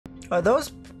Are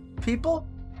those people?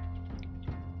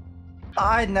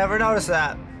 I never noticed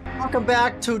that. Welcome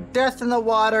back to Death in the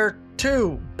Water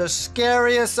 2, the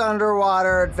scariest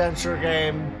underwater adventure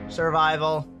game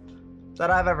survival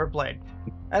that I've ever played.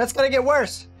 And it's gonna get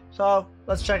worse, so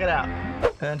let's check it out.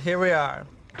 And here we are.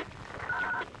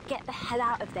 Get the hell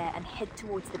out of there and head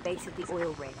towards the base of the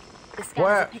oil rig. The scans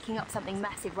are picking up something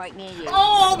massive right near you.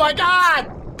 Oh my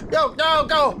god! Go!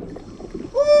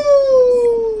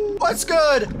 Woo! What's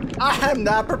good? I am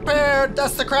not prepared.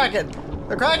 That's the Kraken.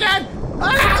 The Kraken!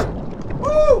 Ah!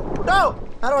 Woo! No!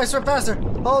 How do I swim faster?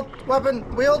 Hold,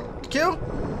 weapon, wield, Q?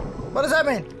 What does that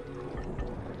mean?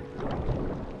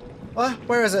 What?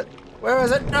 Where is it? Where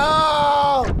is it?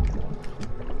 No!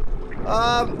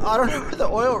 I don't know where the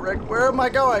oil rig. Where am I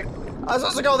going? I was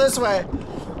supposed to go this way.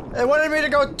 It wanted me to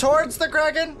go towards the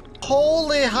Kraken?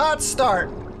 Holy hot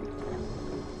start.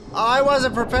 I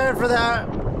wasn't prepared for that.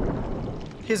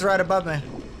 He's right above me.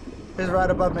 He's right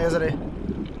above me, isn't he?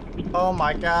 Oh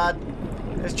my god.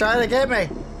 He's trying to get me.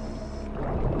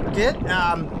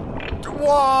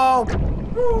 Whoa!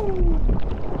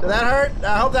 Did that hurt?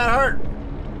 I hope that hurt.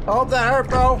 I hope that hurt,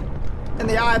 bro. In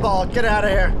the eyeball. Get out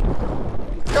of here.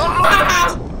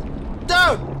 Ah!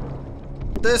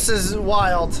 Dude! This is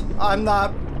wild. I'm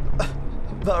not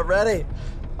ready.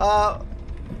 What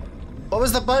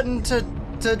was the button to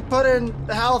put in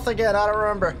health again? I don't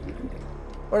remember.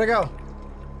 Where'd it go?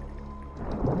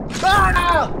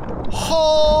 Ah!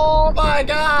 Oh my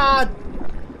god!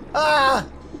 Ah!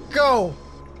 Go!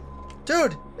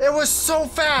 Dude, it was so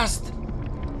fast!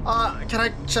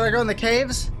 Should I go in the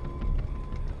caves?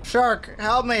 Shark,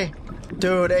 help me!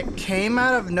 Dude, it came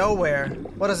out of nowhere.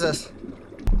 What is this?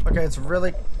 Okay, it's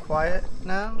really quiet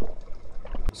now.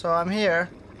 So I'm here.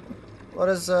 What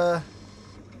does that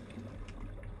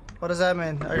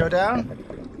mean? I go down?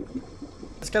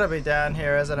 It's gonna be down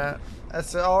here, isn't it?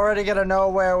 It's already gonna know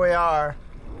where we are.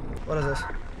 What is this?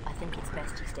 I think it's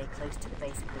best you stay close to the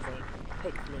base of the rig.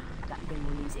 Hopefully, that thing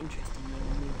will lose interest in you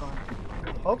and move on.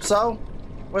 Hope so.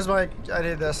 Where's my... I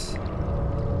need this.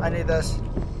 I need this.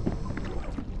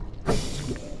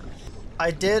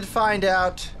 I did find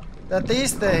out that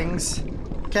these things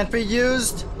can be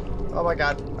used... Oh my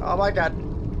god. Oh my god.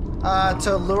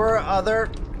 To lure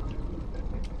other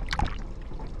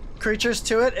creatures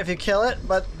to it if you kill it,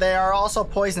 but they are also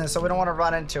poisonous, so we don't want to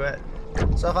run into it.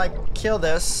 So if I kill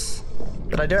this...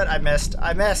 Did I do it? I missed.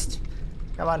 I missed.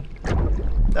 Come on.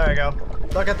 There we go.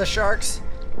 Look at the sharks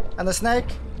and the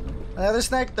snake. And the other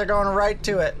snake, they're going right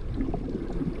to it.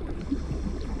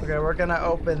 Okay, we're gonna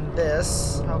open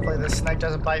this. Hopefully this snake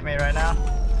doesn't bite me right now.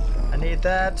 I need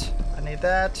that. I need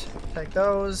that. Take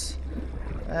those.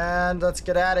 And let's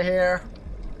get out of here.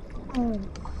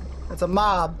 It's a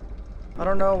mob. I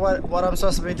don't know what I'm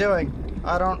supposed to be doing.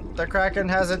 The Kraken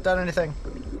hasn't done anything.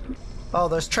 Oh,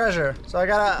 there's treasure. So I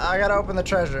gotta open the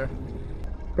treasure.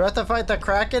 Do I have to fight the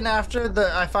Kraken after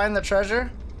I find the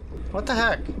treasure? What the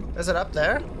heck? Is it up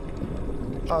there?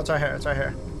 Oh, it's right here. It's right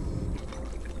here.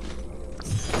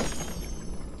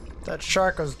 That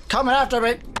shark was coming after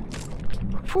me.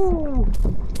 Whew.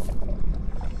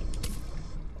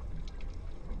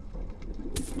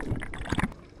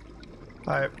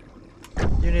 Alright.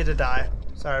 You need to die.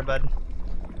 Sorry, bud.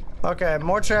 Okay,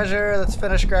 more treasure. Let's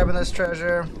finish grabbing this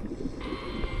treasure.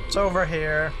 It's over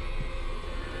here.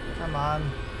 Come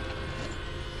on.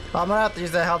 I'm gonna have to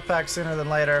use that health pack sooner than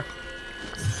later.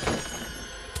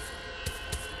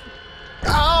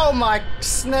 Oh my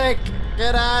snake!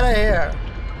 Get out of here!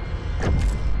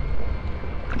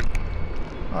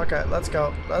 Okay, let's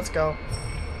go. Let's go.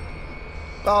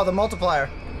 Oh, the multiplier.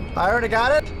 I already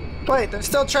got it? Wait, there's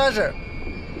still treasure.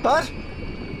 What?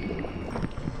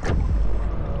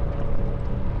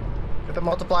 Get the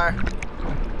multiplier.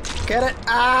 Get it.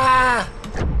 Ah!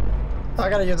 Oh, I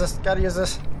gotta use this. Gotta use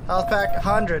this. Health pack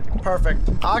 100. Perfect.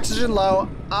 Oxygen low.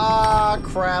 Ah,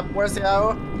 crap. Where's the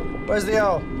O? Where's the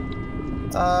O?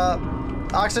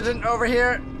 Oxygen over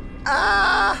here.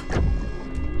 Ah!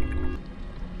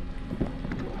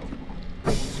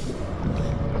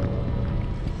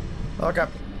 Okay.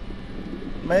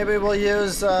 Maybe we'll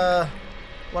use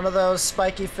one of those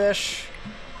spiky fish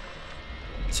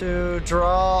to draw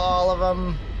all of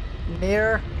them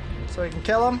near so we can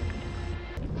kill them.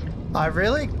 I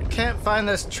really can't find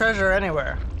this treasure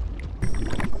anywhere.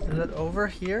 Is it over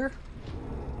here?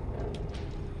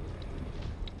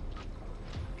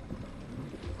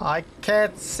 I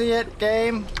can't see it,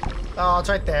 game. Oh, it's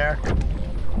right there.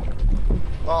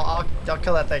 Well, I'll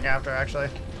kill that thing after, actually.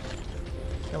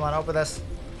 Come on, open this.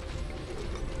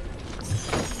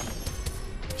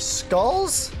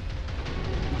 Skulls?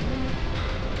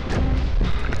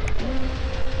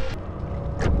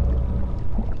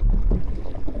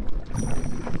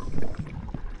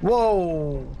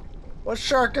 Whoa! What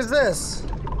shark is this?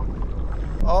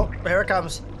 Oh, here it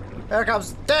comes. Here it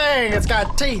comes. Dang, it's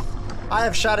got teeth. I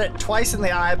have shot it twice in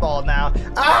the eyeball now.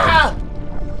 Ah!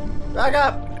 Back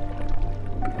up!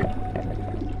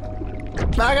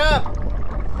 Back up!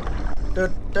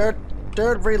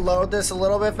 Dude, reload this a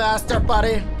little bit faster,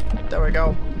 buddy. There we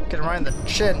go. Get him right in the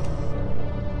chin.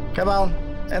 Come on.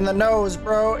 In the nose,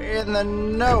 bro. In the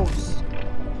nose.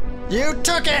 You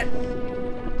took it!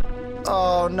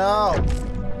 Oh, no.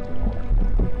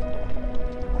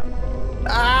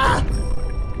 Ah!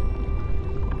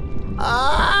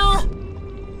 Ah!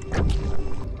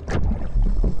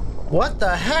 What the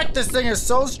heck? This thing is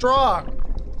so strong.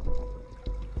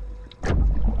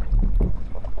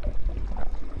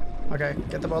 Okay,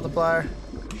 get the multiplier.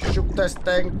 Shoot this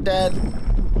thing dead.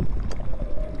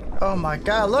 Oh my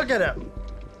god, look at him.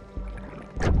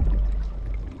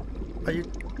 Are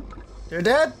you... You're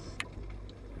dead?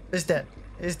 He's dead.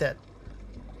 He's dead.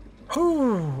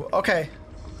 Whew. Okay.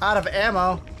 Out of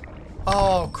ammo.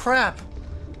 Oh, crap.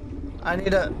 I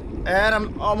need a... And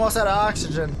I'm almost out of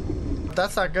oxygen.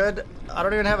 That's not good. I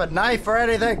don't even have a knife or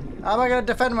anything. How am I gonna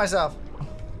defend myself?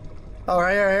 Oh,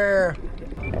 right here.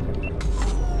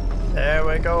 There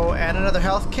we go. And another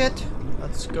health kit.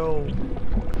 Let's go.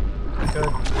 Good.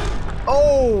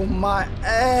 Oh, my...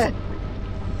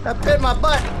 That bit my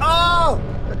butt. Oh!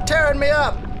 They're tearing me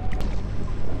up.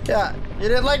 Yeah. You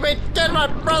didn't like me? Get my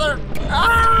brother.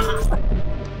 Ah!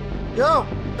 Yo.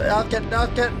 Health kit.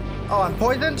 Oh, I'm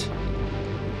poisoned?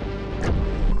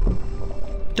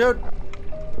 Dude,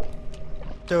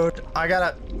 I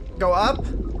gotta go up.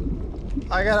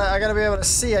 I gotta be able to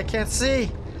see. I can't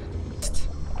see.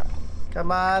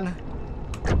 Come on.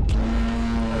 There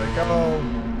we go.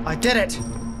 I did it.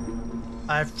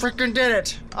 I freaking did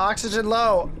it. Oxygen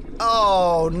low.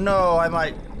 Oh no, I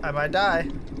might die.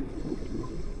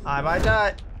 I might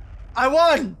die. I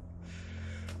won!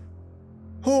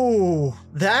 Ooh,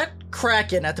 that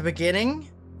kraken at the beginning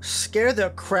scared the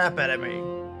crap out of me.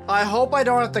 I hope I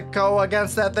don't have to go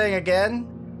against that thing again.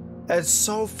 It's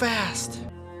so fast.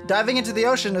 Diving into the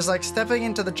ocean is like stepping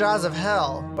into the jaws of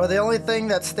hell, where the only thing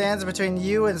that stands between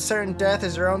you and certain death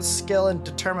is your own skill and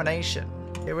determination.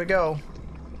 Here we go.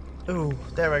 Ooh,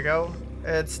 there we go.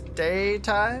 It's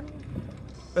daytime.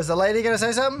 Is the lady gonna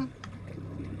say something?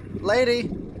 Lady?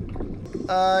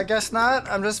 Guess not.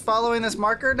 I'm just following this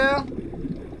marker now.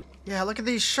 Yeah, look at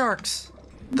these sharks.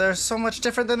 They're so much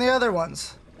different than the other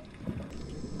ones.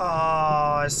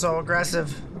 Oh, it's so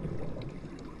aggressive.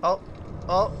 Oh.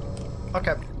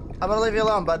 Okay. I'm gonna leave you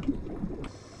alone, bud.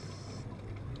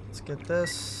 Let's get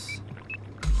this.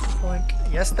 Boink.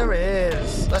 Yes, there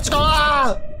is. Let's go!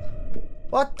 Ah!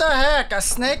 What the heck? A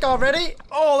snake already?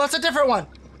 Oh, that's a different one.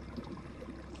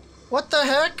 What the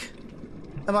heck?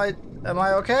 Am I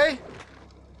okay?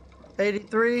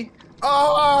 83.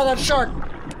 Oh, that shark!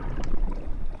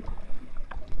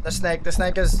 The snake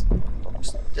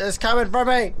is coming for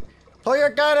me. Pull your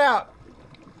gun out.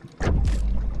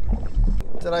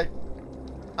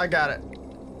 I got it.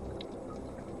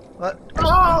 What?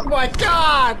 Oh my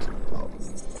god!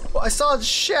 I saw its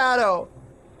shadow.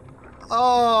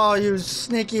 Oh, you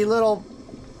sneaky little...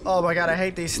 Oh my god, I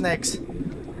hate these snakes.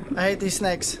 I hate these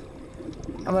snakes.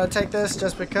 I'm gonna take this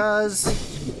just because.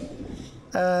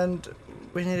 And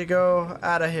we need to go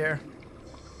out of here.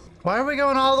 Why are we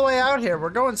going all the way out here? We're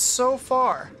going so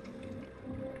far.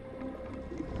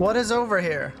 What is over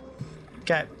here?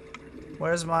 Okay.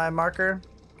 Where's my marker?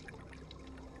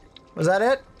 Was that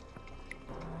it?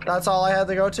 That's all I had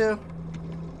to go to?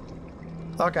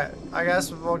 Okay, I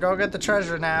guess we'll go get the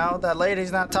treasure now. That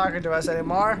lady's not talking to us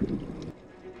anymore.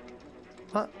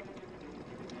 What?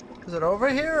 Is it over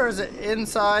here or is it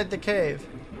inside the cave?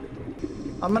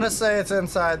 I'm gonna say it's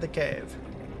inside the cave.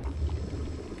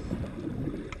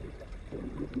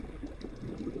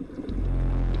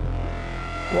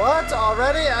 What?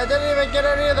 Already? I didn't even get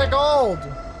any of the gold.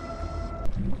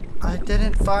 I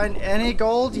didn't find any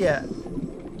gold yet.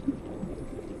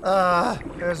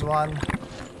 Here's one.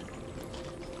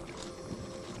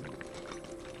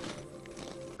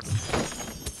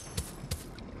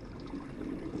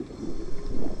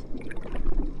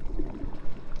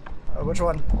 Oh, which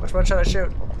one? Which one should I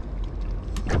shoot?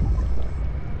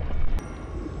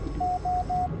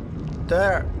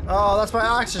 There. Oh, that's my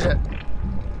oxygen.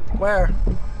 Where?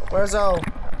 Where's O?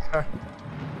 There.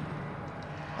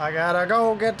 I gotta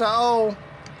go get to O,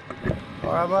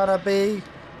 or I'm gonna be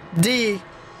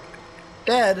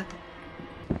dead.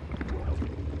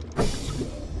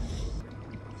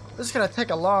 This is gonna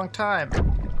take a long time.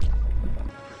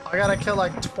 I gotta kill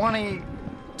like 20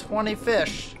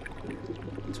 fish,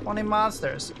 20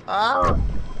 monsters. Ah!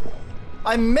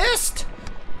 I missed!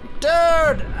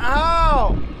 Dude!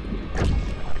 Ow!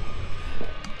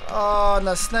 Oh, and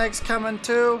the snake's coming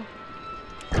too.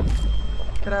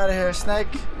 Get out of here, snake.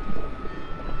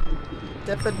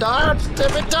 Dip and dodge!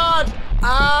 Dip and dodge!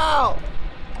 Ow!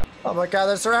 Oh my god,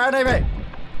 they're surrounding me!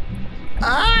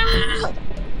 Ah!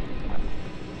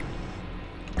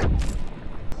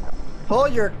 Pull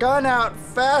your gun out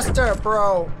faster,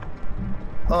 bro!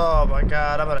 Oh my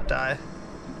god, I'm gonna die.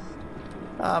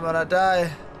 I'm gonna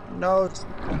die. Nose.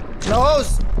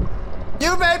 Nose!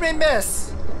 You made me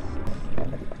miss!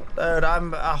 Dude,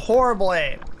 I'm a horrible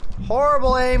aim.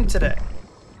 Horrible aim today.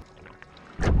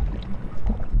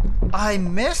 I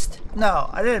missed? No,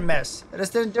 I didn't miss. I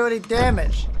just didn't do any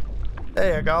damage.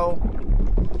 There you go.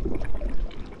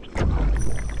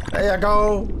 There you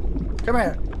go. Come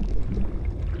here.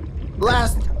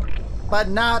 Last but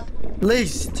not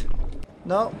least.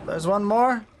 No, there's one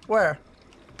more. Where?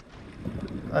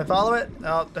 I follow it?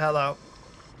 Oh, hello.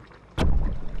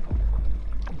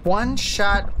 One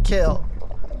shot kill.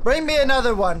 Bring me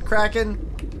another one, Kraken.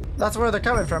 That's where they're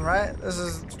coming from, right? This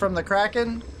is from the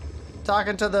Kraken?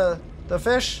 Talking to the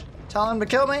fish? Telling him to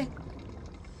kill me?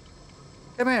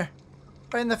 Come here.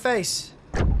 Right in the face.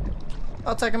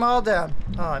 I'll take them all down.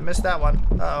 Oh, I missed that one.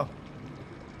 Uh-oh.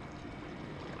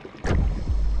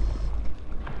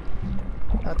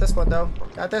 Got this one, though.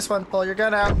 Got this one. Pull your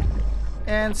gun out.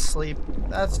 And sleep.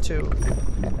 That's two.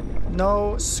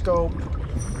 No scope.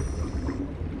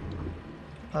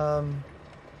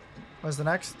 What's the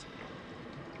next?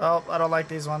 Oh, I don't like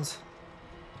these ones.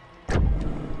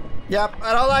 Yep,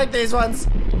 I don't like these ones.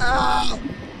 Ah!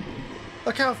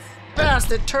 Look how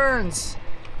fast it turns.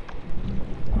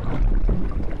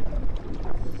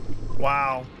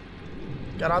 Wow.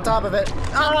 Get on top of it.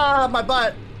 Ah, my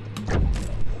butt.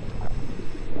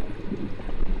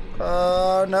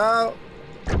 Oh, no.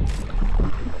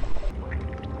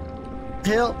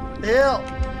 Heal, heal.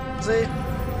 See?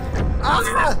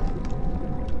 Ah!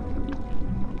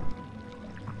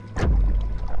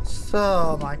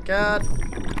 Oh my god.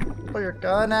 Pull your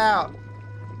gun out.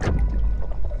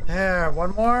 There,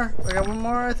 one more? We got one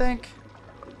more, I think.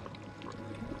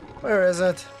 Where is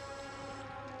it?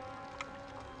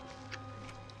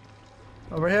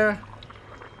 Over here.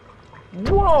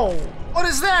 Whoa! What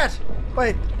is that?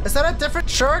 Wait, is that a different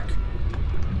shark?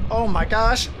 Oh my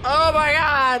gosh. Oh my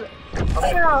god!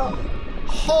 Oh,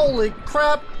 holy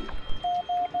crap!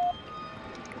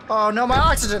 Oh no, my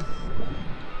oxygen!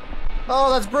 Oh,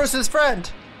 that's Bruce's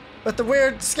friend! With the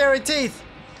weird, scary teeth!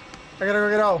 I gotta go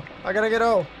get O. I gotta get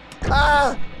O.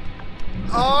 Ah!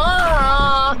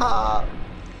 Ah!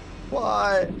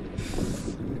 Why?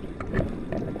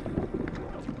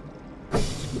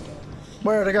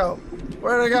 Where'd it go?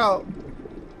 Where'd it go?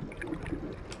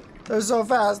 They're so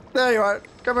fast. There you are.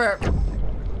 Come here.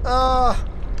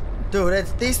 Dude,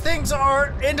 these things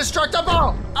are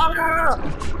indestructible! Ah!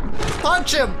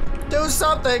 Punch him! Do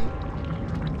something!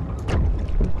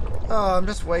 Oh, I'm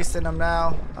just wasting them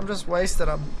now. I'm just wasting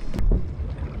them.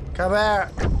 Come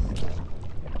here.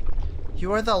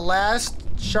 You are the last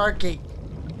Sharky.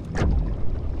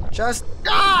 Just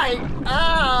die!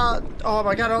 Ah! Oh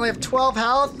my god, I only have 12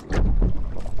 health?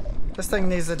 This thing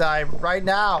needs to die right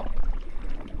now.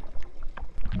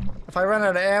 If I run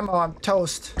out of ammo, I'm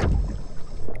toast.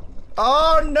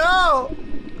 Oh no!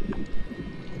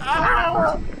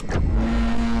 Ah!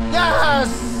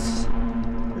 Yes!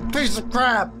 You piece of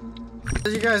crap!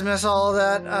 Did you guys miss all of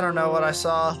that? I don't know what I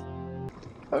saw.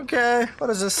 Okay, what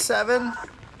is this, 7?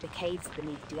 The caves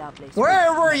beneath Diablo's.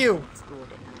 Where were you?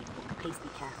 Please be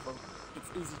careful. It's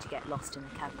easy to get lost in the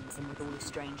caverns, and with all the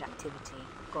strange activity,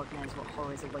 God knows what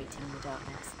horrors are waiting in the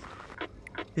darkness.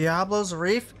 Diablo's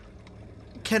Reef?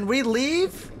 Can we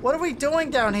leave? What are we doing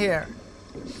down here?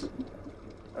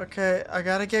 Okay, I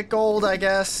gotta get gold, I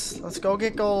guess. Let's go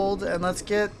get gold, and let's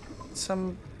get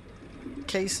some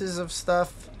cases of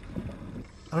stuff.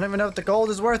 I don't even know if the gold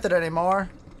is worth it anymore.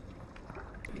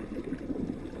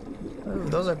 Ooh,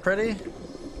 those are pretty.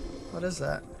 What is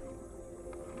that?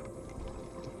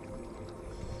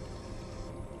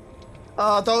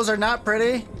 Oh, those are not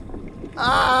pretty.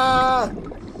 Ah!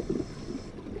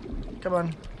 Come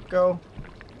on, go.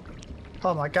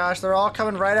 Oh my gosh, they're all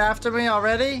coming right after me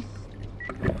already?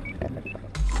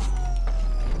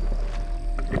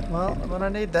 Well, I'm gonna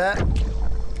need that.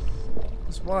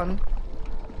 There's one.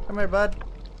 Come here, bud.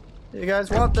 You guys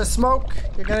want the smoke?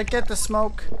 You're gonna get the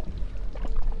smoke.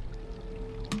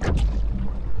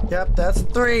 Yep, that's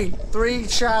 3. 3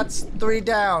 shots, 3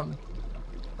 down.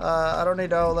 I don't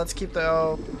need O. Let's keep the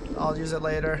O. I'll use it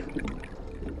later.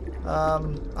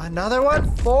 Another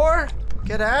one? 4?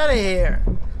 Get out of here.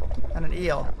 And an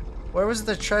eel. Where was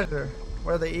the treasure?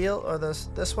 where the eel or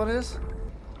this one is?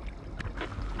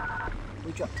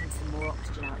 We dropped in some more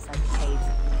oxygen outside the caves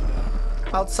at the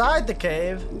moment. Outside the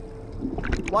cave?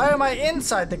 Why am I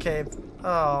inside the cave?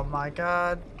 Oh my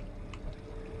god.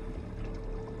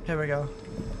 Here we go.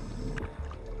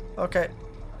 Okay.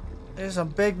 There's some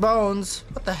big bones.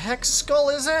 What the heck skull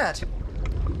is that?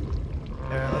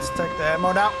 Here, let's take the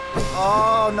ammo now.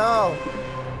 Oh no.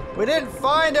 We didn't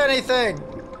find anything.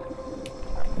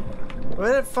 We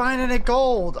didn't find any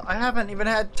gold. I haven't even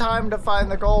had time to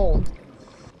find the gold.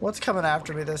 What's coming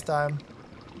after me this time?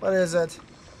 What is it?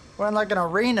 We're in like an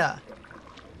arena.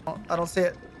 Oh, I don't see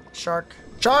it. Shark.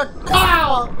 Shark!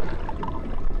 Ow!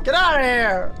 Get out of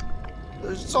here!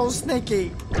 They're so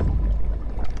sneaky.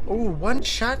 Ooh, one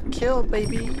shot kill,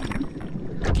 baby.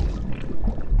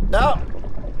 No!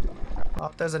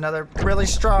 Oh, there's another really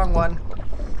strong one.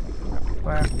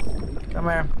 Where? Come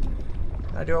here.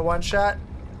 Can I do a one shot?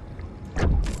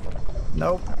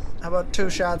 Nope. How about 2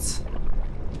 shots?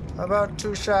 How about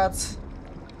 2 shots?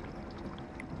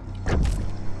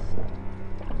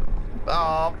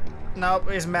 Oh, nope,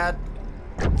 he's mad.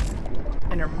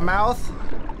 In your mouth?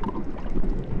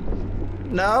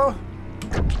 No?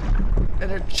 In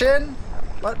your chin?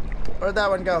 What? Where'd that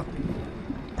one go?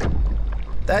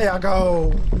 There you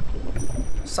go.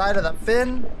 Side of the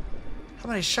fin? How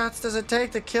many shots does it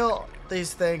take to kill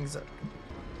these things?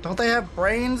 Don't they have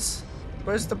brains?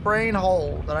 Where's the brain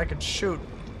hole that I could shoot?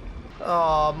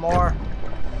 Oh, more.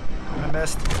 I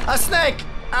missed. A snake!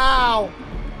 Ow!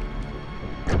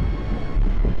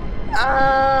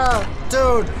 Ah!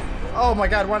 Dude! Oh my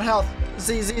god, 1 health.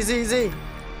 Z.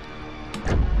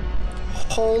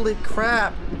 Holy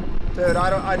crap. Dude,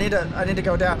 I need to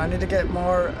go down. I need to get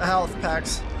more health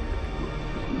packs.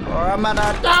 Or I'm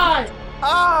gonna die!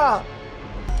 Ah!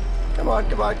 Come on.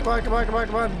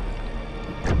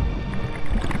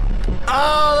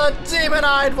 Oh, the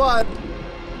demon-eyed one!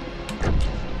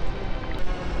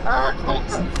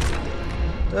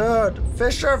 Dude,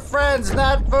 fish are friends,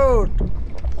 not food.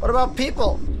 What about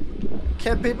people?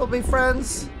 Can't people be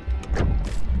friends?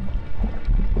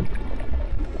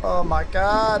 Oh my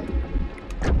god.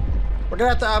 We're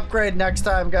gonna have to upgrade next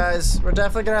time, guys. We're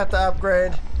definitely gonna have to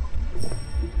upgrade.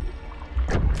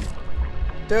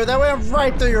 Dude, that went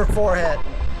right through your forehead.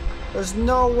 There's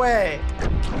no way.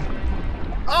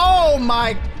 Oh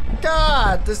my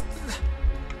god! This...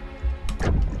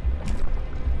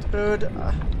 Dude,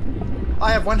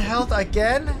 I have 1 health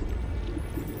again?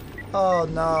 Oh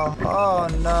no, oh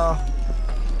no.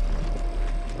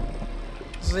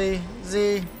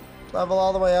 Z, level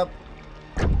all the way up.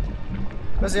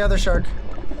 Where's the other shark?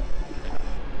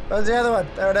 Where's the other one?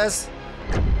 There it is.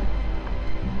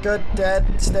 Good, dead,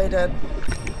 stay dead.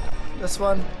 This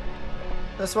one.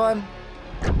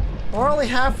 We're only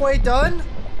halfway done?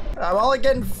 I'm only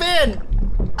getting fin!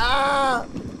 Ah!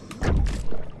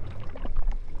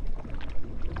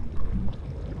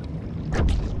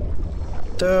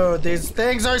 Dude, these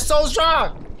things are so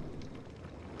strong!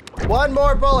 1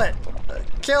 more bullet!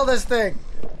 Kill this thing!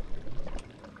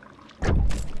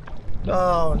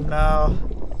 Oh no.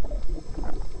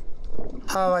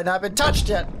 Oh, I've not been touched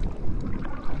yet!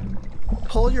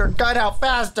 Pull your gun out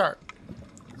faster!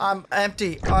 I'm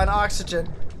empty on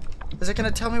oxygen. Is it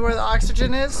gonna tell me where the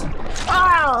oxygen is?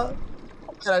 Ah!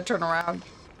 Did I turn around?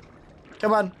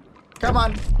 Come on.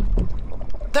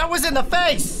 That was in the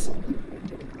face!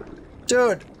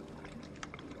 Dude.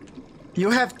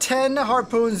 You have 10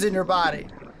 harpoons in your body.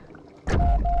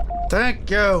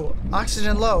 Thank you.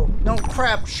 Oxygen low. No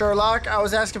crap, Sherlock. I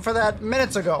was asking for that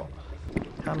minutes ago.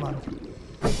 Come on.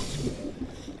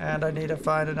 And I need to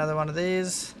find another one of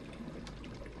these.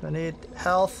 I need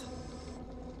health.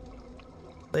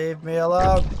 Leave me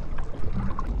alone.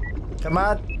 Come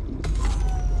on.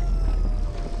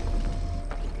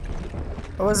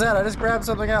 What was that? I just grabbed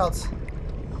something else.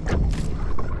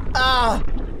 Ah!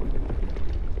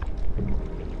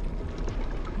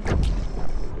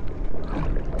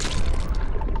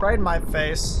 Right in my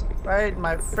face. Right in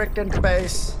my frickin'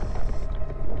 face.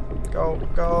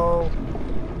 Go.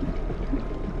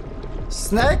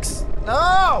 Snakes?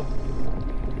 No!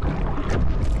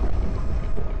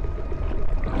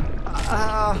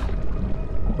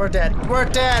 We're dead.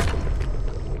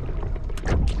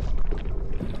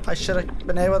 I should have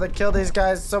been able to kill these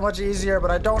guys so much easier,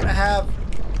 but I don't have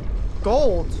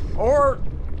gold. Or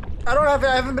I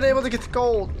haven't been able to get the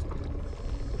gold.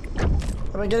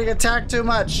 I've been getting attacked too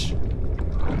much.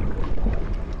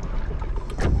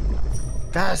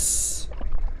 Yes.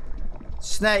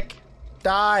 Snake,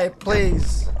 die,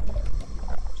 please.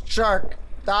 Shark,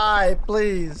 die,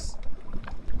 please.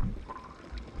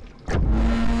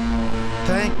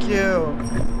 Thank you.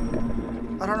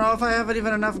 I don't know if I have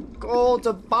even enough gold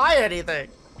to buy anything.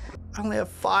 I only have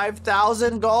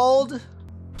 5,000 gold.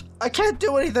 I can't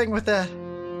do anything with that.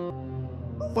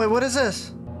 Wait, what is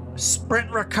this? Sprint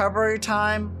recovery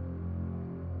time.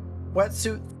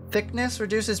 Wetsuit thickness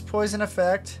reduces poison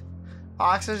effect.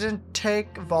 Oxygen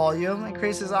take volume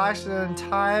increases oxygen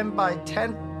time by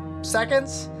 10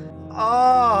 seconds.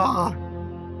 Oh,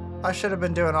 I should have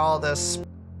been doing all this.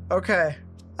 Okay.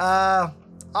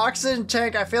 Oxygen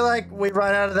tank, I feel like we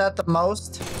run out of that the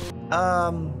most.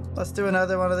 Let's do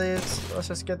another one of these. Let's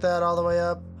just get that all the way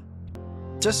up.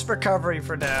 Just recovery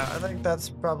for now. I think that's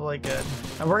probably good.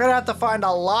 And we're gonna have to find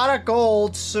a lot of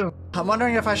gold soon. I'm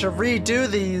wondering if I should redo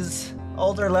these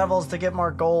older levels to get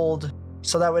more gold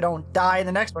so that we don't die in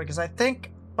the next one. Because I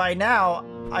think by now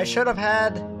I should have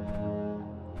had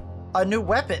a new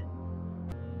weapon.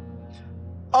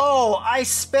 Oh, I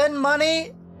spend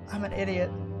money? I'm an idiot.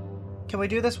 Can we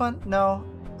do this one? No,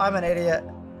 I'm an idiot.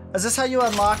 Is this how you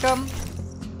unlock them?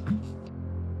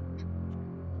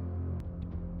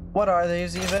 What are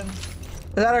these even?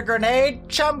 Is that a grenade?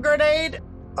 Chum grenade?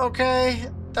 Okay,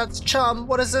 that's chum.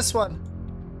 What is this one?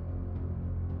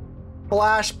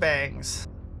 Flashbangs.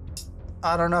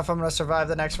 I don't know if I'm gonna survive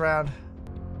the next round.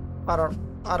 I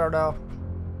don't know.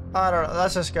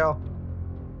 Let's just go.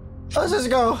 Let's just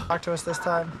go. Talk to us this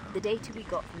time. The data we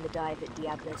got from the dive at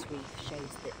Diablo's Reef shows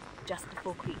that just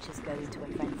before creatures go into a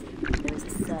frenzy, there is a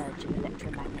surge of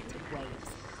electromagnetic waves.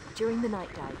 During the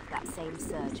night dive, that same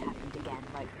surge happened again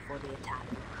right before the attack.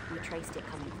 We traced it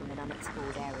coming from an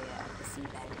unexplored area of the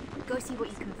seabed. Go see what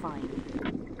you can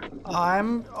find.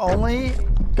 I'm only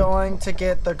going to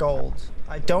get the gold.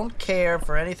 I don't care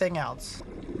for anything else.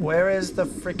 Where is the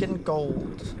freaking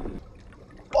gold?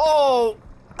 Oh,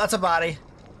 that's a body.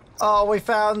 Oh, we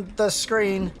found the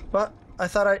screen. What? I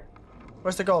thought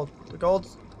where's the gold? The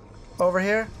gold's over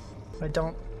here? I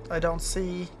don't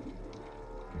see.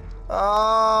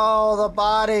 Oh, the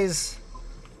bodies.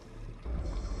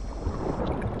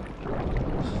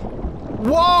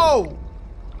 Whoa!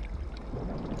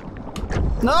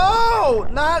 No!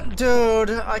 Not, dude.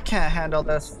 I can't handle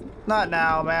this. Not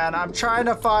now, man. I'm trying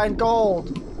to find gold.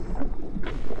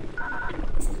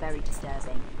 This is very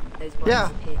disturbing. Those bodies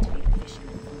appear to be the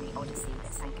fishermen from the Odyssey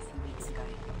that sank a few weeks ago.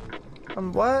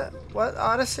 What? What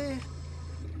Odyssey?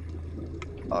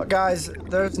 Oh, guys,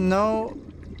 there's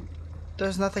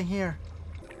nothing here.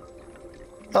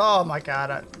 Oh my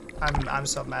god, I'm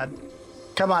so mad.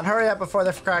 Come on, hurry up before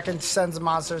the kraken sends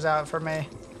monsters out for me.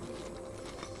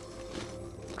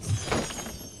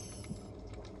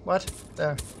 What?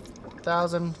 There.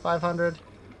 1,500.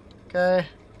 Okay.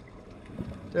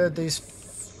 Dude, these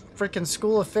freaking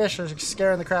school of fish are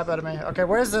scaring the crap out of me. Okay,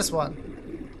 where's this one?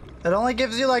 It only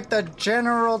gives you like the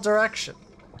general direction.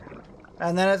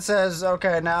 And then it says,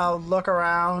 okay, now look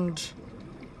around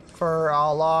for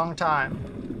a long time.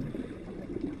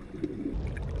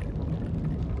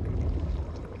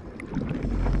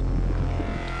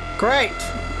 Great!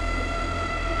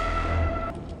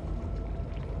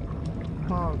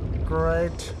 Oh,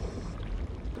 great.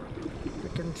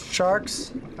 Freaking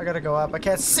sharks. I gotta go up. I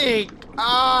can't see!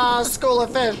 Ah, school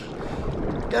of fish!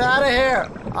 Get out of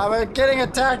here! I'm getting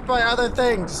attacked by other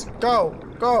things. Go!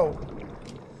 Go!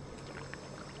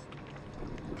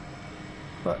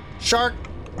 What? Shark!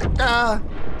 Ah!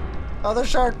 Other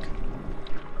shark!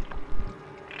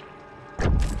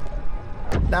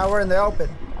 Now we're in the open.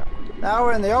 Now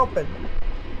we're in the open.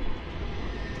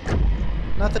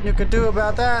 Nothing you could do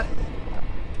about that.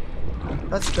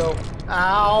 Let's go.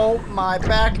 Ow! My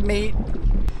back meat.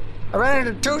 I ran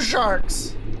into 2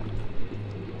 sharks.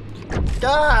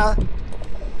 Ah!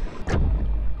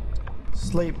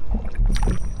 Sleep.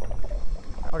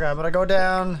 Okay, I'm gonna go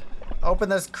down. Open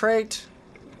this crate.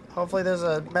 Hopefully there's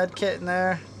a med kit in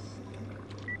there.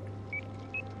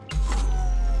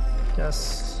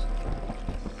 Yes.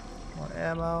 More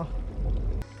ammo.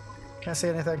 Can't see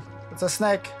anything. It's a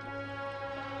snake.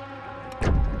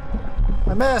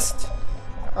 I missed.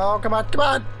 Oh, come on, come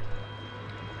on.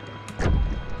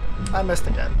 I missed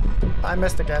again. I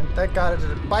missed again. Thank God it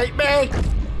didn't bite me.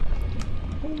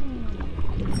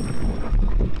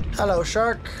 Hello,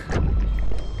 shark.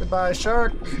 Goodbye,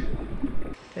 shark.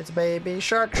 It's baby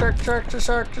shark, shark, shark,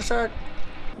 shark, shark.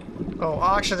 Oh,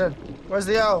 oxygen. Where's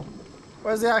the O?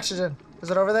 Where's the oxygen?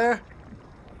 Is it over there?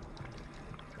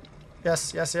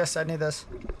 Yes, yes, yes. I need this.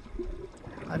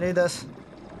 I need this.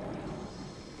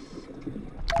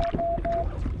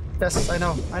 Yes, I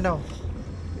know. I know.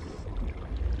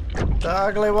 The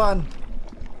ugly one.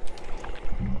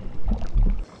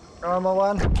 Normal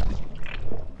one.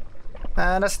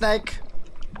 And a snake.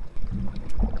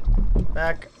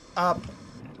 Back up.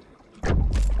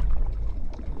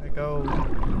 go.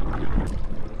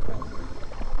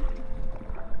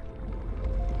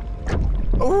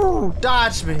 Ooh,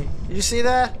 dodged me. Did you see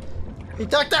that? He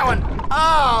ducked that one.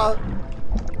 Oh!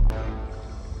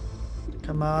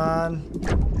 Come on.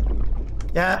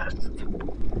 Yes.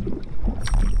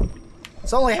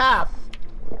 It's only half.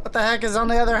 What the heck is on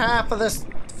the other half of this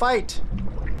fight?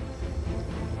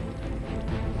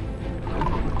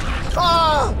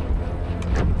 Oh!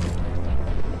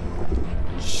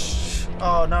 Shh.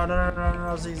 Oh,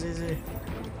 no, Z.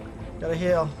 Gotta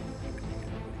heal.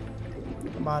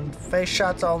 Come on, face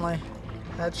shots only.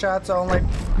 Headshots only.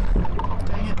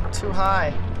 Dang it, too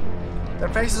high. Their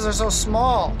faces are so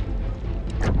small.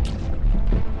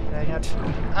 Dang it.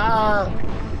 Ah!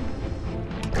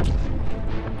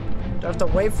 Do I have to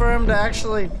wait for him to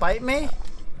actually bite me?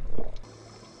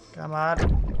 Come on.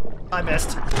 I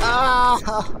missed. Ah!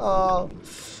 Oh.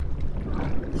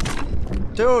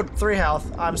 Dude, 3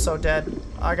 health. I'm so dead.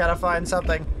 I gotta find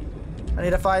something. I need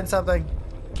to find something.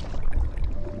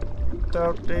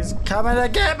 Dude, he's coming to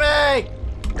get me!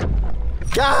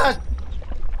 God!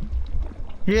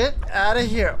 Get out of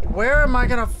here. Where am I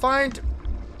gonna find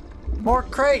more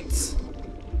crates?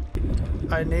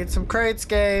 I need some crates,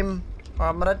 game, or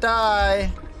I'm gonna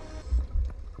die.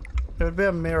 It would be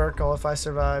a miracle if I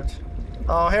survived.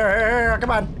 Oh, here,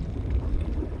 come on.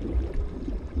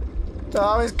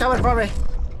 Oh, he's coming for me.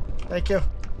 Thank you.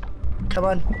 Come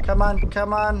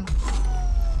on.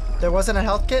 There wasn't a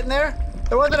health kit in there?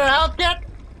 There wasn't a health kit?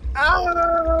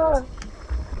 Ah!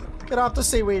 Get off the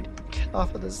seaweed. Get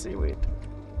off of the seaweed.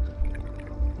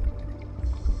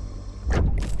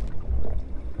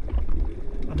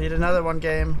 I need another one,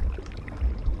 game.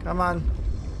 Come on.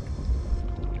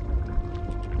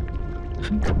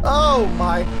 Oh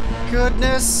my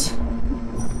goodness.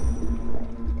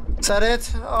 Is that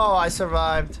it? Oh, I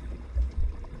survived.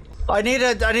 I need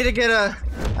to get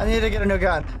a new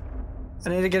gun. I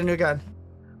need to get a new gun.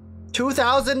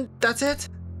 2,000? That's it?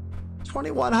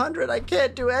 2,100? I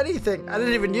can't do anything. I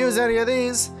didn't even use any of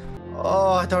these.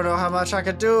 Oh, I don't know how much I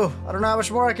could do. I don't know how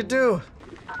much more I could do.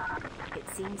 It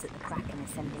seems that the kraken is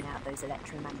sending out those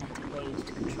electromagnetic waves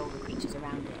to control the creatures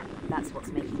around it. That's what's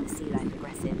making the sea life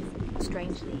aggressive.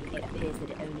 Strangely, it appears that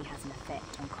it only has an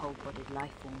effect on cold-blooded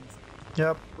life forms.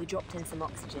 Yep. We dropped in some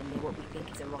oxygen near what we think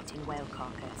is a rotting whale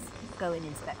carcass. Go and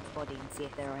inspect the body and see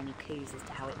if there are any clues as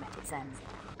to how it met its end.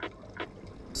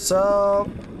 So,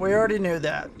 we already knew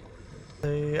that.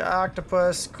 The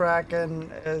octopus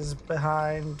kraken is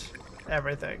behind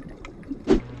everything.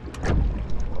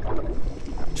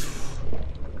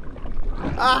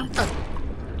 Ah!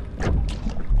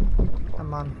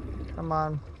 Come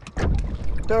on.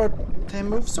 Dude, they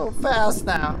move so fast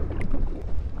now.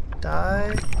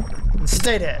 Die and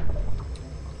stay dead.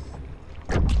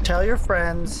 Tell your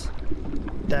friends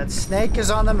that snake is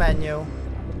on the menu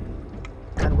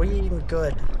and we eating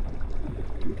good.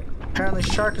 Apparently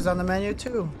shark is on the menu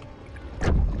too.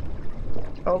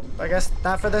 Oh, I guess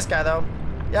not for this guy though.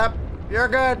 Yep, you're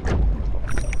good.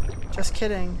 Just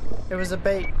kidding. It was a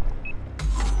bait.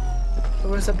 It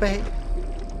was a bait.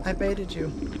 I baited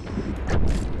you.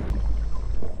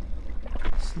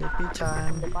 Sleepy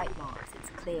time. From the bite marks, it's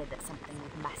clear that something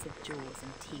with massive jaws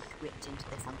and teeth ripped into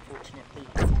this unfortunate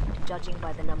beast. Judging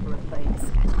by the number of bones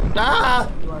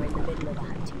scattered, you are in the middle of a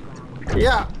hunting ground.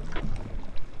 Yeah.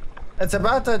 It's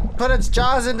about to put its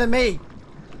jaws into me.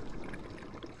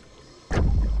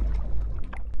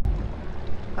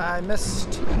 I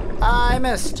missed.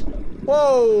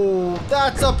 Whoa,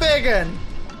 that's a big one.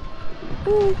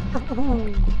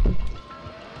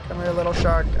 Come here, little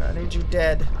shark. I need you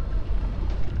dead.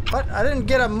 What? I didn't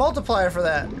get a multiplier for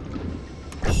that.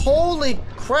 Holy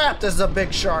crap, this is a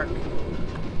big shark.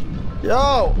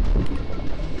 Yo.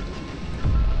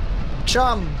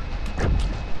 Chum.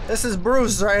 This is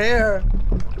Bruce right here.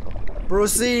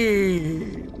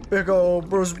 Brucey. Big ol'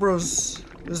 Bruce.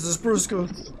 This is Bruce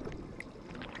Goose.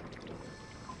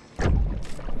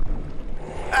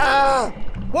 Ah!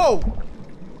 Whoa!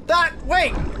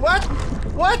 Wait, what?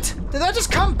 What? Did that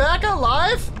just come back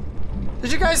alive?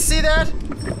 Did you guys see that?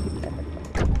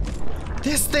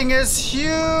 This thing is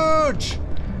huge!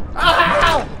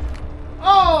 Ah!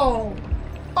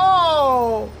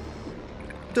 Oh!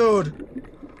 Dude.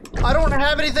 I don't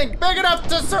have anything big enough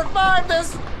to survive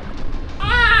this!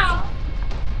 Ah!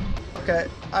 Okay,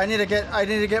 I need to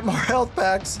get more health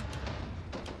packs.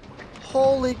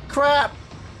 Holy crap!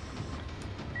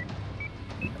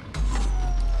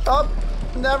 Oh,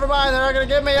 never mind, they're not gonna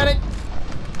give me any.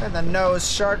 And the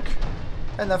nose shark.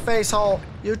 And the face hole.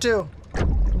 You too.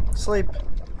 Sleep.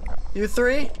 You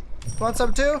three? Want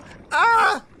some too?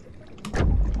 Ah!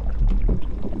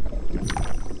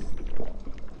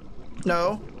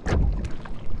 No.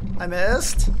 I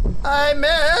missed. I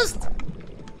missed!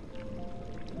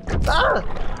 Ah!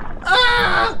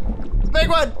 Ah! Big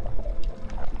one!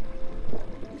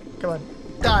 Come on.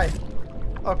 Die.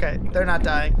 Okay, they're not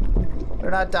dying.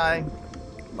 They're not dying.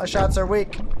 My shots are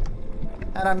weak.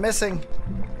 And I'm missing.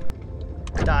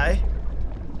 Die.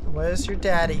 Where's your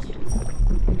daddy?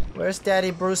 Where's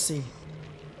Daddy Brucey?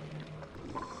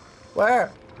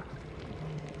 Where?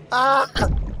 Ah!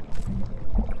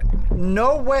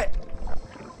 No way!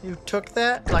 You took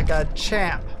that like a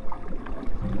champ.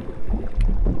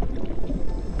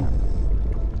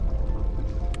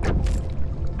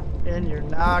 In your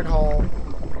nog hole.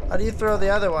 How do you throw the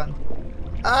other one?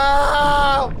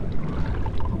 Oh!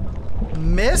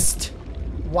 Missed?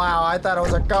 Wow, I thought it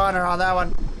was a goner on that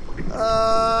one.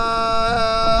 Oh!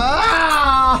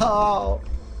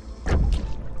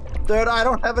 Dude, I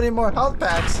don't have any more health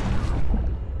packs.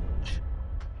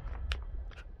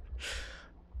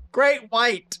 Great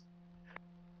white.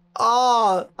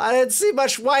 Oh, I didn't see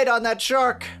much white on that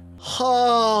shark.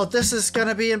 Oh, this is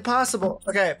gonna be impossible.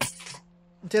 Okay.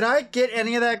 Did I get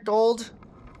any of that gold?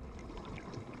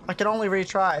 I can only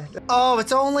retry. Oh,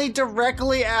 it's only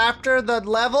directly after the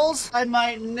levels? I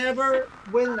might never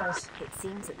win this. It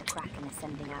seems that the kraken is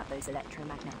sending out those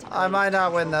electromagnetic I might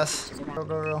not win waves this. which is Go, around-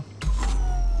 go,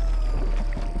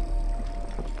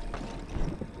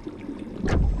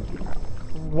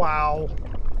 go. Wow.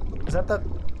 Is that the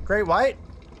great white?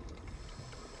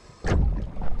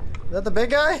 Is that the big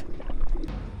guy?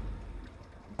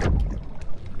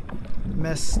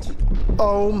 Missed.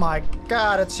 Oh my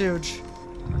god, it's huge.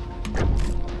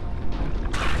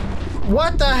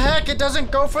 What the heck? It doesn't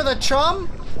go for the chum?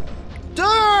 Dude,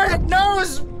 it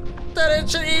knows that it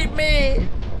should eat me.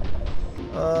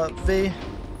 V.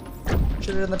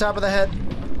 Shoot it in the top of the head.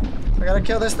 I gotta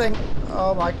kill this thing.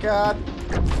 Oh my god.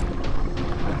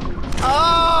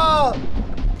 Oh!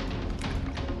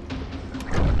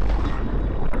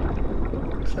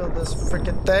 Kill this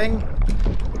freaking thing.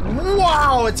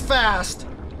 Wow, it's fast.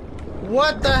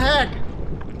 What the heck?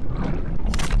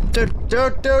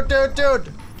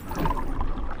 Dude.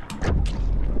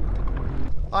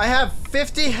 I have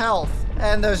 50 health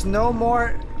and there's no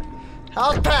more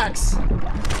health packs.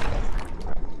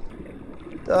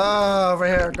 Over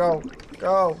here, go.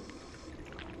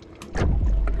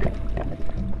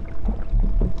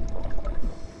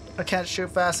 I can't shoot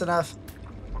fast enough.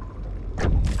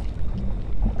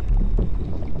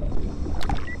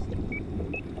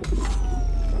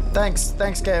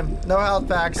 Thanks game. No health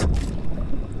packs.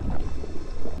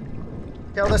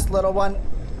 Kill this little one.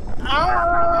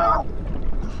 Ah!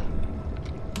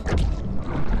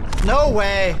 No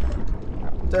way!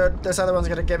 Dude, this other one's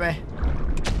gonna get me.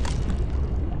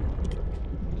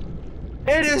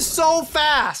 It is so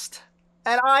fast!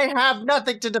 And I have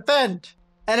nothing to defend.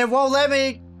 And it won't let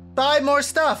me buy more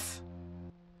stuff.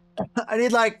 I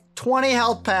need like 20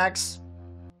 health packs.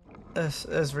 This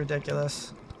is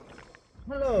ridiculous.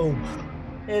 Hello.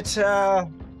 It's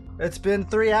been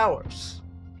 3 hours.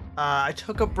 I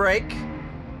took a break.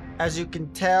 As you can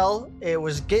tell, it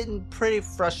was getting pretty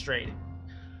frustrating.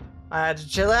 I had to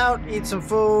chill out, eat some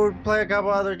food, play a couple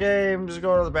other games,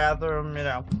 go to the bathroom, you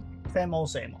know. Same old,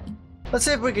 same old. Let's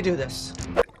see if we can do this.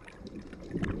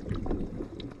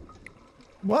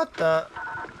 What the?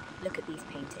 Look at these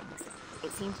paintings.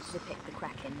 It seems to depict the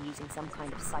kraken using some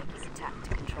kind of psychic attack to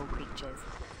control creatures.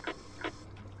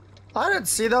 I didn't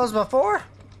see those before.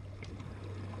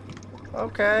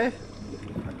 Okay.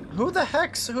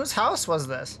 Whose house was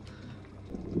this?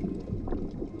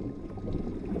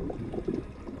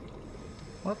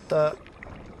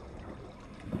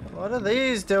 What are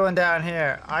these doing down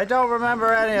here? I don't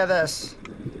remember any of this.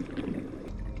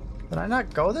 Did I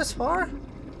not go this far?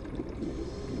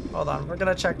 Hold on, we're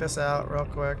gonna check this out real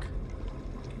quick.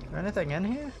 Is there anything in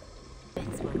here?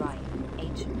 Myths were right.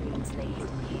 Ancient ruins lay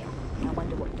hidden here. I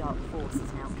wonder what dark force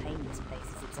has now claimed this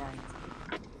place as its own.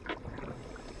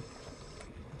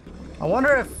 I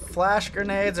wonder if flash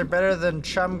grenades are better than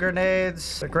chum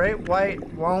grenades. The great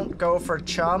white won't go for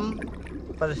chum,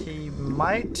 but he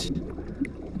might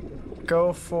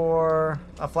go for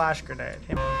a flash grenade.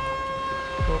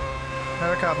 Cool.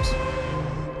 Here it comes.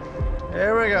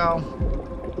 Here we go.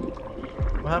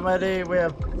 How many? We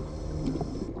have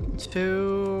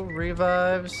 2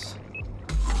 revives.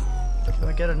 Can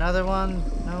we get another one?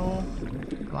 No.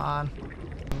 Come on.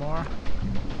 More.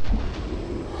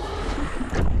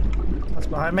 That's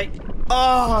behind me.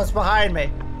 Oh, it's behind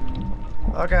me.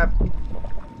 Okay.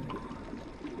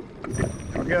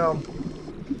 I'll go.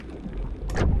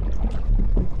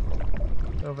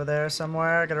 Over there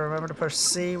somewhere. Gotta remember to push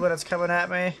C when it's coming at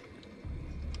me.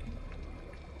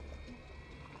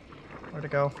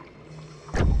 Where'd it go?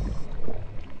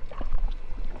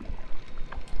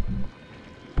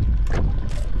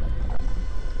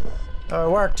 Oh, it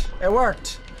worked. It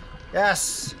worked.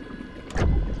 Yes.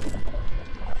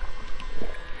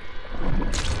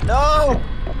 No!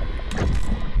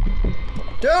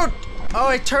 Dude! Oh,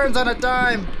 he turns on a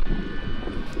dime.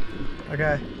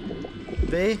 Okay.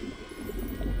 V?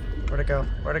 Where'd it go?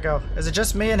 Where'd it go? Is it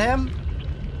just me and him?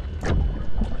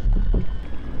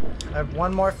 I have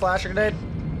one more flash grenade.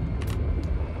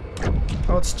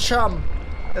 Oh, it's Chum.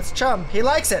 It's Chum. He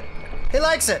likes it. He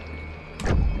likes it.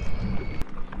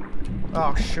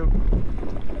 Oh, shoot.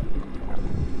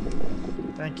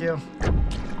 Thank you.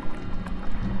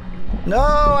 No,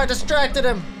 I distracted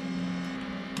him.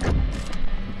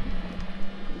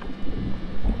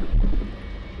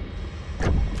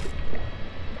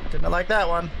 Didn't like that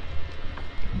one.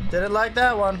 Didn't like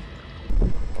that one.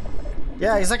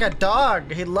 Yeah, he's like a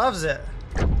dog. He loves it.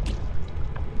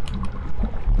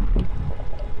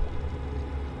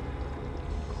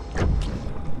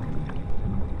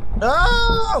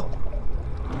 No!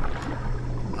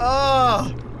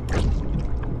 Oh!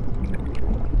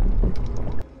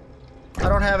 I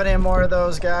don't have any more of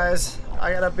those, guys.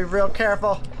 I gotta be real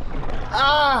careful.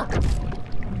 Ah!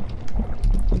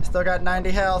 Still got 90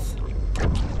 health.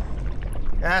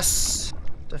 Yes!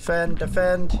 Defend,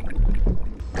 defend.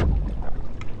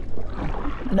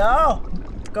 No!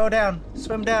 Go down.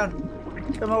 Swim down.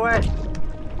 Swim away.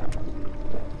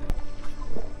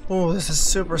 Oh, this is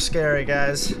super scary,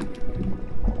 guys.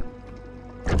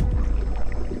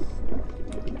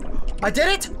 I did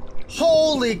it!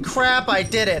 Holy crap, I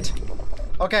did it!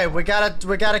 Okay, we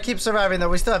gotta keep surviving though.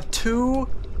 We still have 2.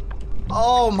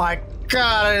 Oh my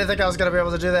god, I didn't think I was gonna be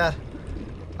able to do that.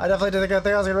 I definitely didn't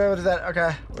think I was gonna be able to do that.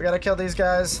 Okay, we gotta kill these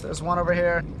guys. There's one over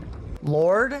here.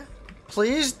 Lord,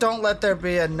 please don't let there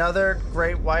be another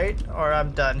great white or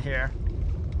I'm done here.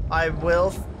 I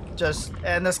will just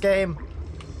end this game.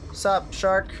 Sup,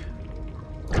 shark?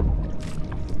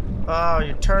 Oh,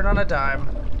 you turn on a dime.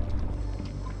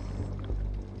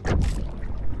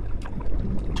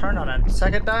 Turn on a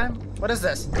second dime? What is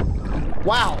this?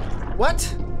 Wow.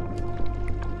 What?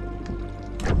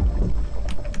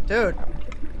 Dude.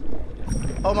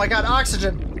 Oh my god,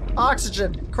 oxygen.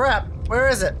 Oxygen. Crap. Where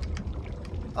is it?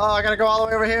 Oh, I gotta go all the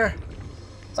way over here.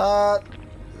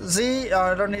 Z? Oh,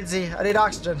 I don't need Z. I need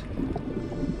oxygen.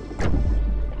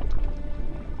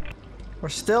 We're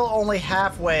still only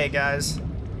halfway, guys.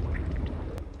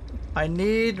 I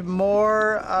need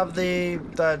more of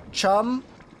the chum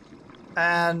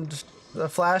and the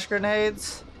flash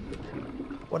grenades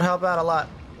would help out a lot.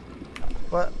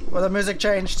 What? Well, the music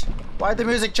changed. Why'd the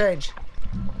music change?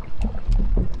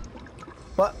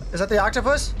 What? Is that the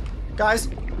octopus? Guys,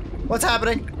 what's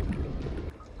happening?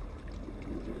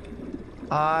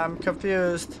 I'm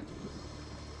confused.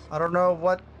 I don't know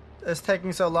what is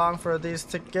taking so long for these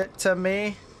to get to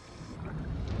me.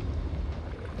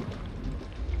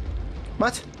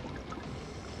 What?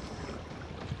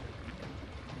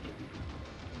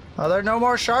 Are there no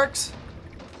more sharks?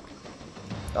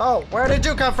 Oh, where did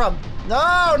you come from?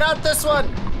 No, not this one!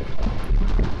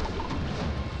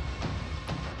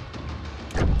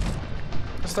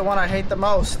 It's the one I hate the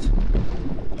most.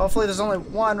 Hopefully there's only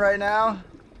one right now.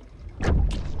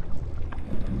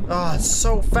 Oh, it's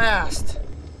so fast.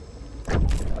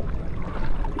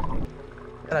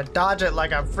 Gotta dodge it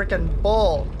like a freaking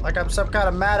bull. Like I'm some kind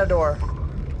of matador.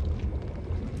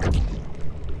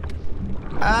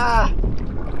 Ah!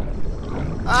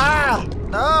 Ah!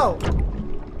 No!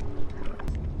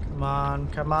 Come on,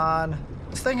 come on.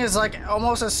 This thing is like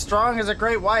almost as strong as a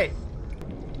great white.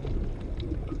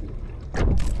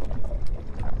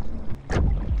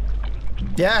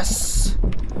 Yes!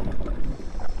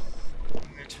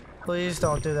 Please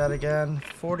don't do that again.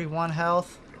 41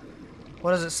 health.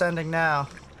 What is it sending now?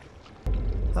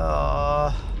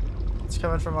 Oh, it's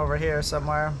coming from over here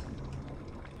somewhere.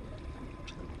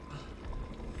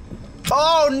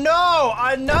 Oh no!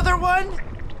 Another one?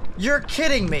 You're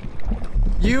kidding me.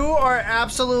 You are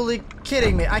absolutely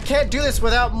kidding me. I can't do this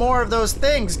without more of those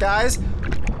things, guys.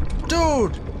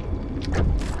 Dude!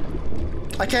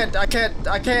 I can't.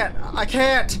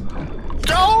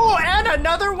 Oh, and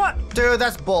another one! Dude,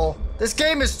 that's bull. This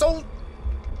game is so...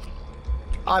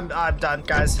 I'm done,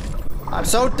 guys. I'm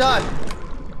so done.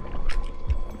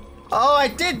 Oh, I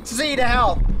did Z to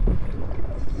health.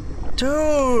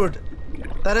 Dude,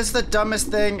 that is the dumbest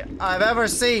thing I've ever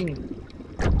seen.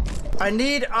 I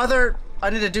need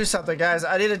to do something, guys.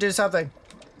 I need to do something.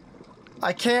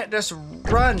 I can't just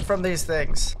run from these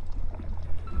things.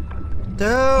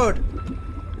 Dude.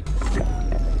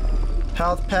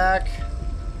 Health pack.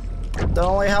 That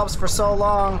only helps for so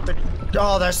long.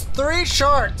 Oh, there's 3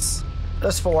 sharks.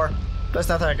 There's 4. There's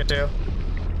nothing I could do.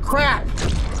 Crap!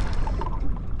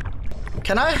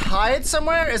 Can I hide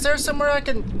somewhere? Is there somewhere I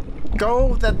can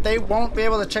go that they won't be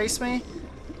able to chase me?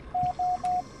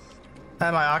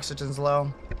 And my oxygen's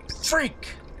low.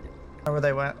 Freak! I don't know where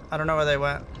they went. I don't know where they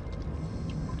went.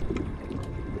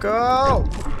 Go!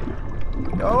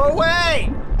 Go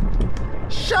away!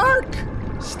 Shark!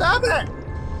 Stop it!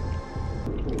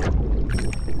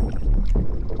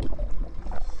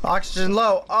 Oxygen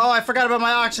low. Oh, I forgot about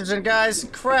my oxygen, guys.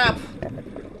 Crap.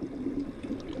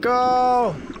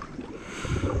 Go!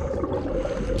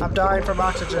 I'm dying from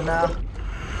oxygen now.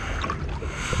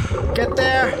 Get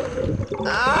there!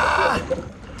 Ah!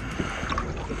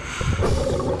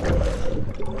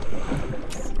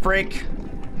 Freak.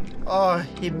 Oh,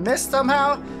 he missed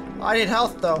somehow? I need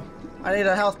health, though. I need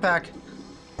a health pack.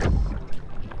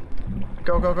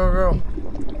 Go, go, go, go.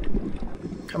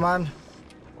 Come on.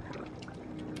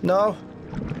 No.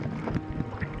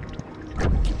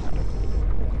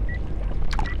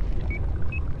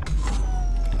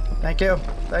 Thank you.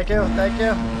 Thank you. Thank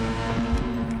you.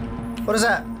 What is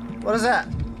that? What is that?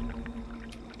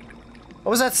 What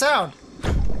was that sound?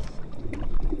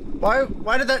 Why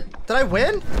did that... Did I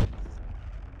win?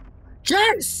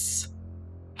 Yes!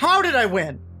 How did I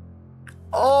win?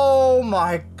 Oh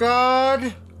my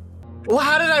god. Well,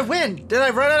 how did I win? Did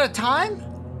I run out of time?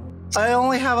 I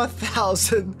only have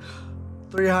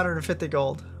 1,350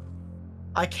 gold.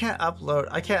 I can't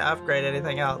upgrade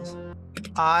anything else.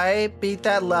 I beat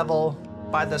that level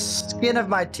by the skin of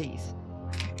my teeth.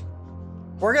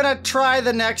 We're gonna try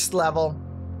the next level.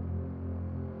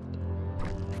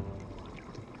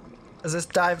 Is this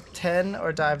dive 10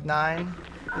 or dive 9?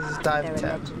 This is dive 10.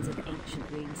 There are legends of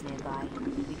ancient ruins nearby.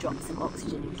 We dropped some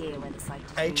oxygen and gear where the site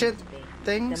is ancient to be.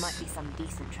 things? There might be some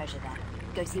decent treasure there.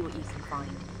 Go see what you can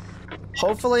find.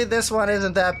 Hopefully this one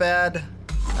isn't that bad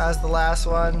as the last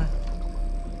one.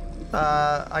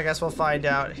 I guess we'll find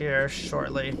out here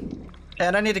shortly.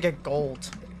 And I need to get gold.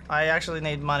 I actually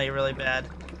need money really bad.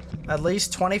 At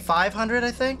least 2,500,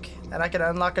 I think, and I can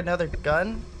unlock another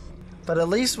gun. But at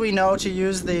least we know to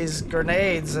use these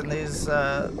grenades and these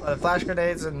flash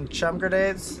grenades and chum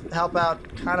grenades help out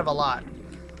kind of a lot.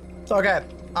 Okay,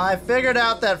 I figured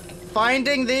out that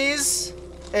finding these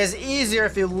is easier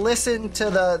if you listen to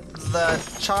the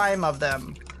chime of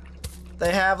them.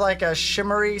 They have like a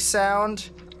shimmery sound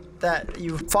that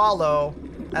you follow,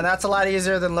 and that's a lot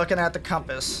easier than looking at the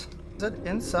compass. Is it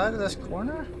inside of this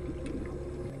corner?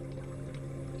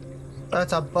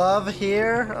 That's above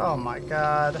here? Oh my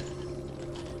god.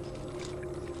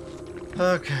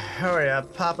 Okay, hurry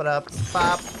up, pop it up,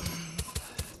 pop.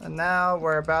 And now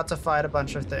we're about to fight a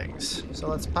bunch of things. So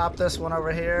let's pop this one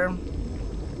over here.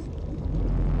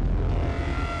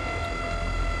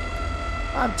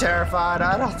 I'm terrified.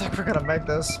 I don't think we're gonna make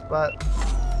this, but...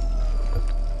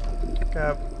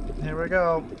 Okay, here we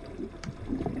go.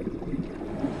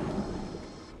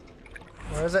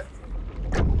 Where is it?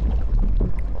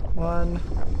 One.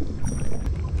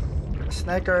 A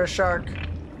snake or a shark?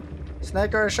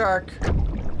 Snake or a shark?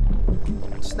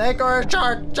 Snake or a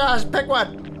shark? Just pick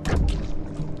one!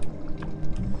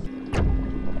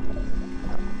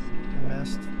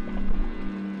 Missed.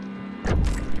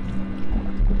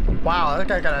 Wow, that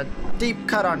guy got a deep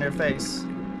cut on your face.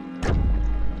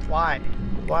 Why?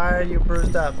 Why are you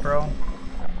bruised up, bro?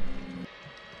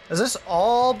 Is this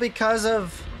all because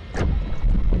of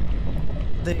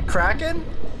the kraken?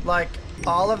 Like,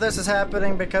 all of this is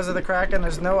happening because of the kraken?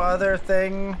 There's no other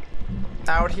thing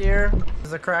out here?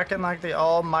 Is the kraken like the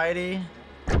almighty?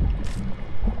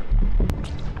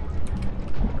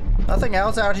 Nothing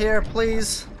else out here,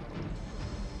 please?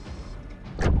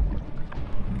 I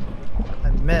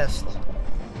missed.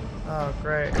 Oh,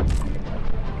 great.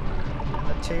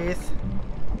 The teeth.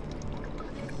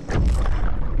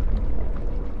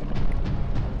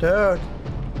 Dude.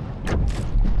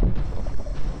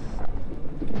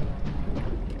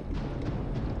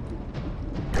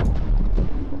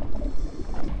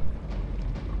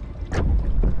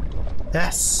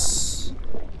 Yes.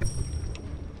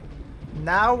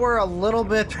 Now we're a little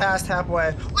bit past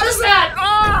halfway. What is that?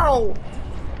 Oh!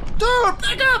 Dude,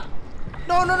 pick up!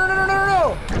 No, no, no, no, no, no,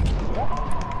 no!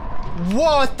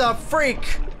 What the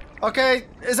freak? Okay,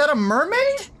 is that a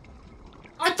mermaid?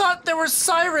 I thought there were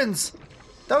sirens.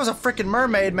 That was a freaking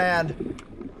mermaid man.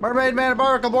 Mermaid man,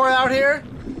 barnacle boy out here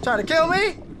trying to kill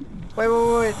me. Wait, wait,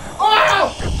 wait, wait.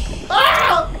 Oh!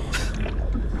 Ah!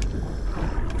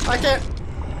 I can't.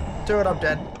 Dude, I'm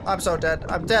dead. I'm so dead.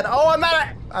 I'm dead. Oh, I'm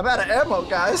out of ammo,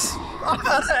 guys. I'm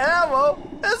out of ammo.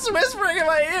 It's whispering in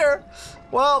my ear.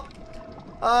 Well,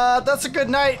 That's a good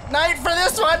night. Night for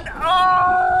this one.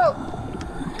 Oh!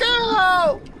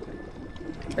 Go!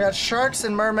 I got sharks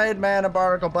and mermaid man and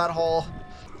barnacle butthole.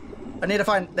 I need to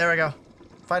find, there we go.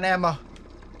 Find ammo.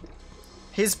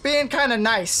 He's being kind of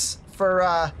nice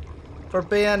for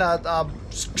being a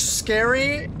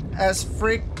scary as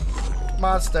freak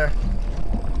monster.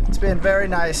 It's being very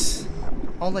nice.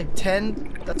 Only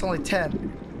 10? That's only 10.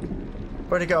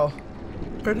 Where'd it go?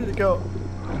 Where did it go?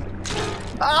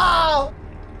 Oh!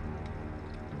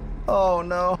 Oh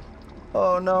no.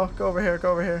 Oh no. Go over here,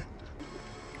 go over here.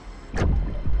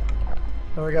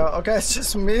 There we go. Okay, it's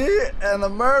just me and the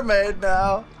mermaid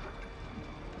now.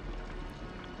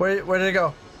 Where did it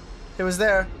go? It was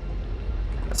there.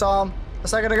 I saw him a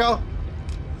second ago.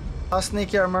 How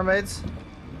sneaky are mermaids?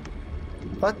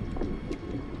 What?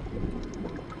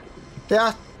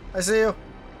 Yeah, I see you.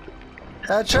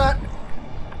 Headshot.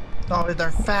 Oh,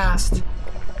 they're fast.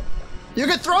 You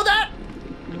can throw that?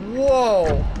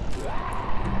 Whoa.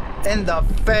 In the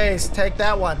face. Take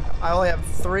that one. I only have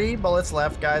 3 bullets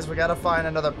left, guys. We gotta find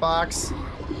another box.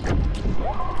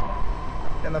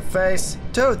 In the face.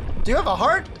 Dude, do you have a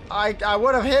heart? I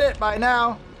would have hit it by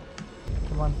now.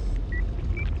 Come on.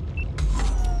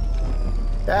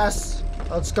 Yes.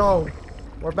 Let's go.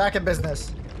 We're back in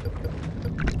business.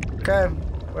 Okay.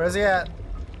 Where is he at?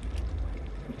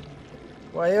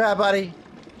 Where you at, buddy?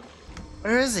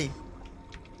 Where is he?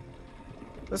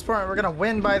 At this point, we're gonna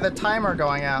win by the timer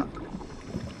going out.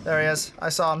 There he is. I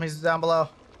saw him. He's down below.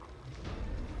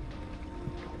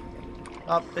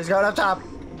 Oh, he's going up top.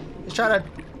 He's trying to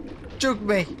juke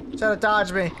me. He's trying to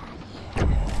dodge me.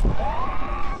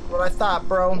 What I thought,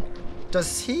 bro.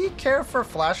 Does he care for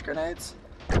flash grenades?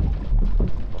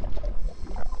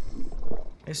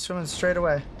 He's swimming straight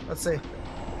away. Let's see.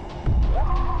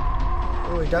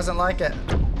 Ooh, he doesn't like it.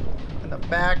 In the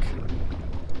back.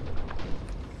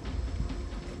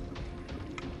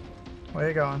 Where are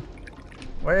you going?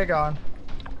 Where are you going?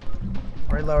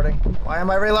 Reloading. Why am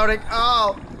I reloading?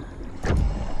 Oh!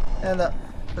 And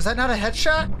was that not a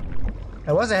headshot?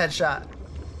 It was a headshot.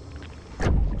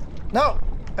 No!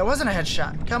 It wasn't a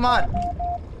headshot. Come on!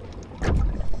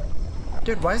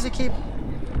 Dude, why does he keep...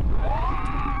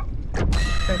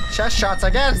 Okay, chest shots, I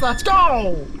guess. Let's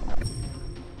go!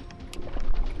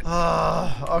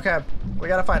 Okay. We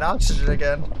gotta find oxygen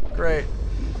again. Great.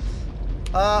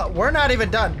 We're not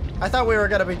even done. I thought we were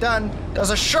gonna be done.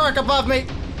 There's a shark above me!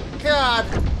 God!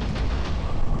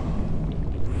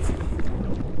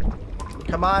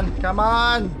 Come on, come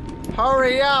on!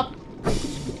 Hurry up!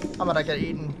 I'm gonna get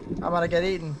eaten. I'm gonna get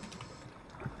eaten.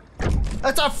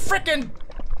 It's a freaking...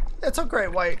 It's a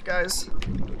great white, guys.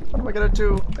 What am I gonna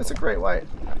do? It's a great white.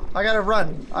 I gotta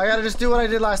run. I gotta just do what I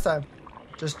did last time.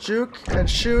 Just juke and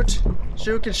shoot.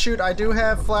 Juke and shoot. I do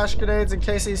have flash grenades in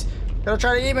case he's gonna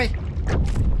try to eat me.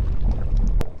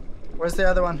 Where's the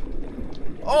other one?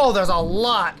 Oh, there's a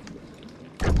lot.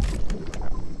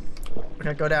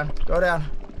 Okay, go down. Go down.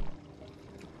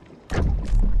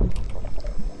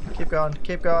 Keep going.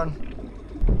 Keep going.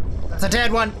 That's a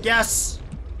dead one. Yes.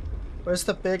 Where's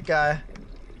the big guy?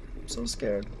 I'm so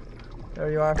scared.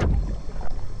 There you are.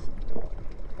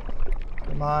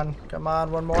 Come on. Come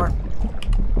on. One more.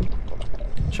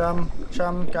 Chum.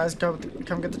 Chum. Guys, come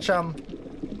get the chum.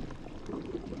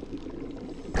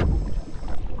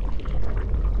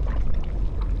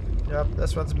 Yep,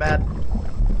 this one's mad.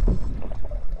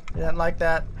 He didn't like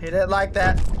that. He didn't like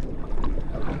that.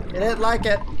 He didn't like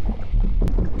it.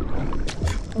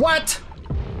 What?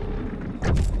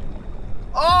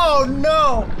 Oh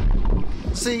no!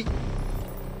 See?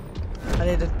 I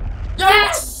need to...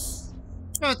 Yes!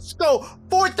 Let's go!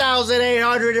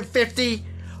 4,850!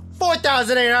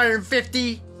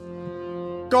 4,850!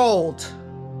 Gold.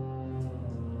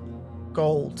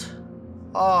 Gold.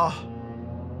 Oh.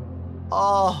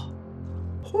 Oh.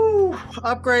 Whew.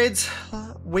 Upgrades.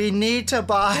 We need to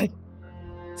buy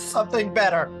something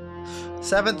better.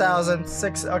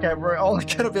 7,006. Okay, we're only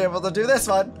gonna be able to do this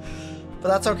one, but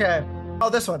that's okay. Oh,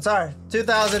 this one. Sorry,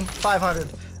 2,500.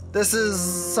 This is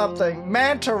something.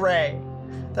 Manta ray.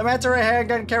 The manta ray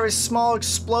handgun carries small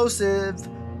explosive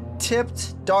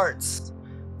tipped darts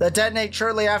that detonate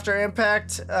shortly after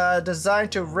impact,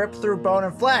 designed to rip through bone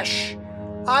and flesh.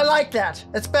 I like that.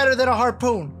 It's better than a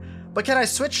harpoon. But can I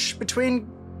switch between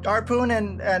harpoon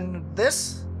and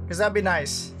this? Because that'd be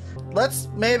nice. Let's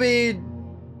maybe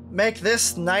make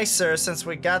this nicer since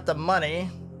we got the money.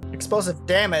 Explosive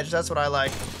damage, that's what I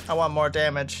like. I want more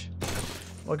damage.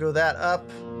 We'll go that up.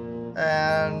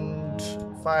 And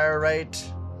fire rate.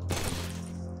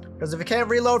 Because if you can't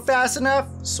reload fast enough,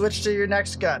 switch to your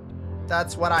next gun.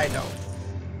 That's what I know.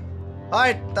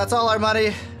 Alright, that's all our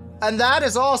money. And that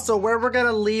is also where we're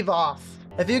gonna leave off.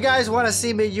 If you guys want to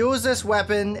see me use this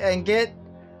weapon and get,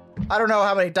 I don't know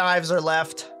how many dives are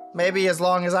left, maybe as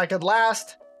long as I could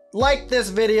last, like this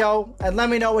video and let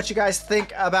me know what you guys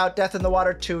think about Death in the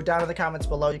Water 2 down in the comments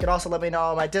below. You can also let me know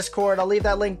on my Discord. I'll leave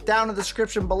that link down in the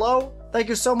description below. Thank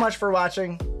you so much for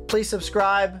watching. Please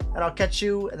subscribe, and I'll catch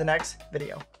you in the next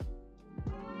video.